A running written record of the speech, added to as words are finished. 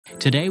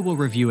Today we'll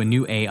review a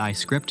new AI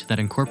script that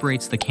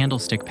incorporates the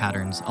candlestick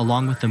patterns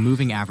along with the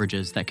moving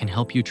averages that can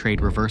help you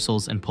trade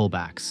reversals and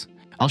pullbacks.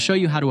 I'll show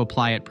you how to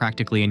apply it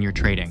practically in your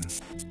trading.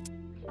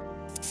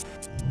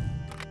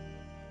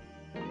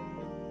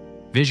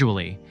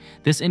 Visually,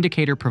 this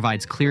indicator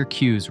provides clear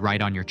cues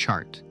right on your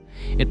chart.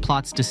 It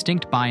plots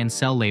distinct buy and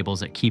sell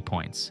labels at key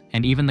points,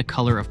 and even the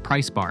color of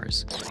price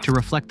bars, to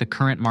reflect the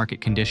current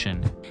market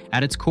condition.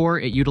 At its core,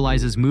 it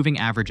utilizes moving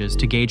averages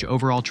to gauge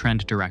overall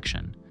trend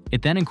direction.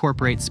 It then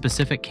incorporates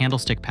specific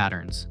candlestick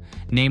patterns,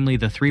 namely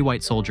the 3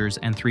 white soldiers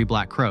and 3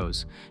 black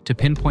crows, to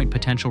pinpoint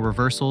potential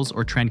reversals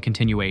or trend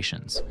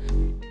continuations.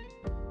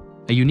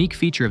 A unique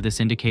feature of this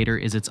indicator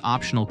is its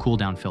optional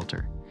cooldown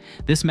filter.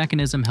 This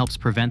mechanism helps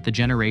prevent the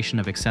generation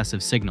of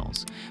excessive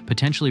signals,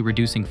 potentially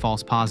reducing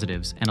false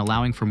positives and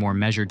allowing for more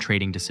measured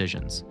trading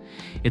decisions.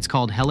 It's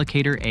called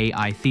Helacator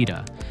AI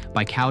Theta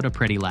by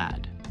Pretty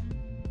Lad.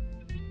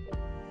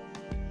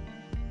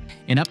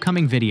 In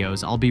upcoming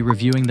videos, I'll be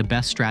reviewing the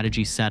best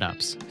strategy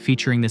setups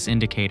featuring this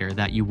indicator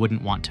that you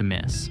wouldn't want to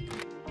miss.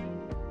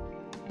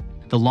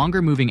 The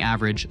longer moving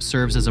average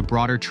serves as a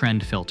broader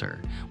trend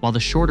filter, while the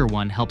shorter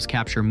one helps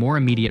capture more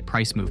immediate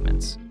price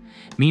movements.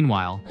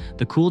 Meanwhile,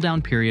 the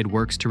cooldown period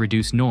works to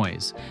reduce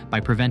noise by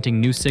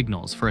preventing new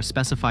signals for a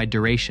specified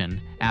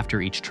duration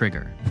after each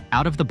trigger.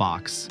 Out of the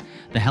box,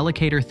 the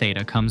Helacator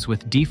Theta comes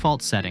with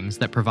default settings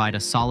that provide a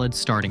solid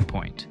starting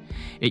point.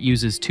 It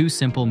uses 2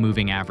 simple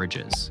moving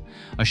averages,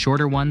 a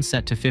shorter one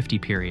set to 50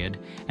 period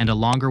and a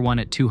longer one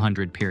at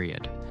 200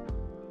 period.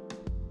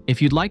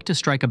 If you'd like to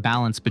strike a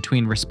balance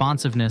between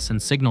responsiveness and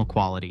signal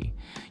quality,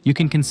 you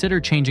can consider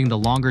changing the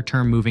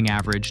longer-term moving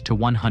average to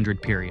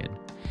 100 period.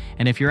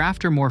 And if you're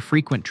after more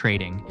frequent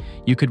trading,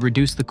 you could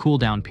reduce the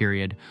cooldown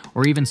period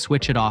or even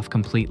switch it off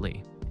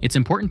completely. It's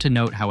important to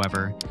note,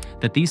 however,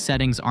 that these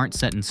settings aren't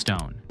set in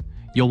stone.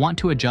 You'll want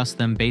to adjust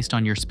them based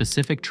on your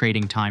specific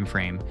trading time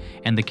frame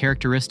and the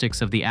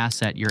characteristics of the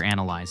asset you're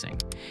analyzing.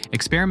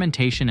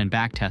 Experimentation and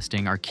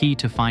backtesting are key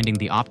to finding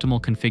the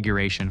optimal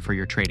configuration for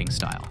your trading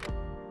style.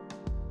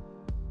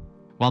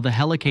 While the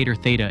Helacator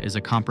Theta is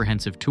a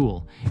comprehensive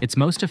tool, it's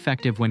most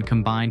effective when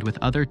combined with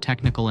other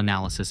technical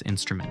analysis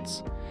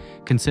instruments.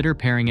 Consider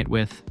pairing it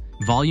with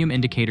volume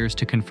indicators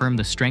to confirm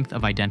the strength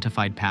of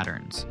identified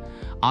patterns,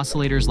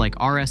 oscillators like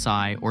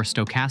RSI or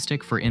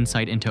stochastic for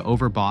insight into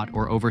overbought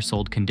or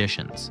oversold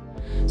conditions,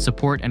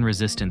 support and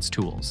resistance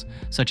tools,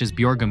 such as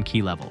Bjorgum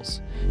key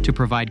levels, to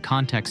provide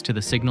context to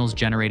the signals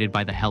generated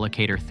by the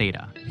Helacator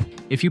Theta.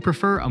 If you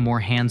prefer a more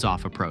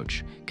hands-off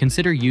approach,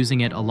 consider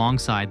using it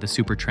alongside the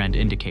supertrend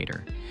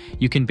indicator.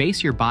 You can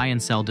base your buy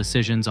and sell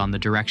decisions on the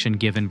direction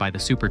given by the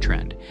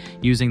supertrend,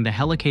 using the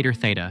Helacator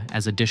Theta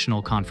as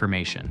additional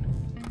confirmation.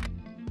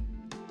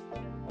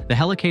 The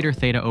Helacator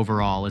Theta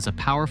overall is a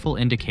powerful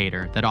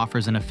indicator that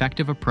offers an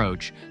effective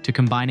approach to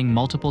combining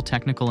multiple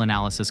technical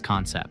analysis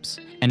concepts.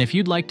 And if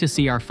you'd like to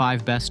see our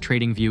 5 best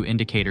TradingView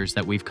indicators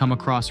that we've come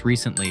across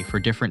recently for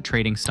different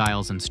trading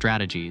styles and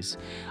strategies,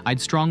 I'd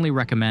strongly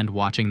recommend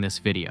watching this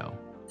video.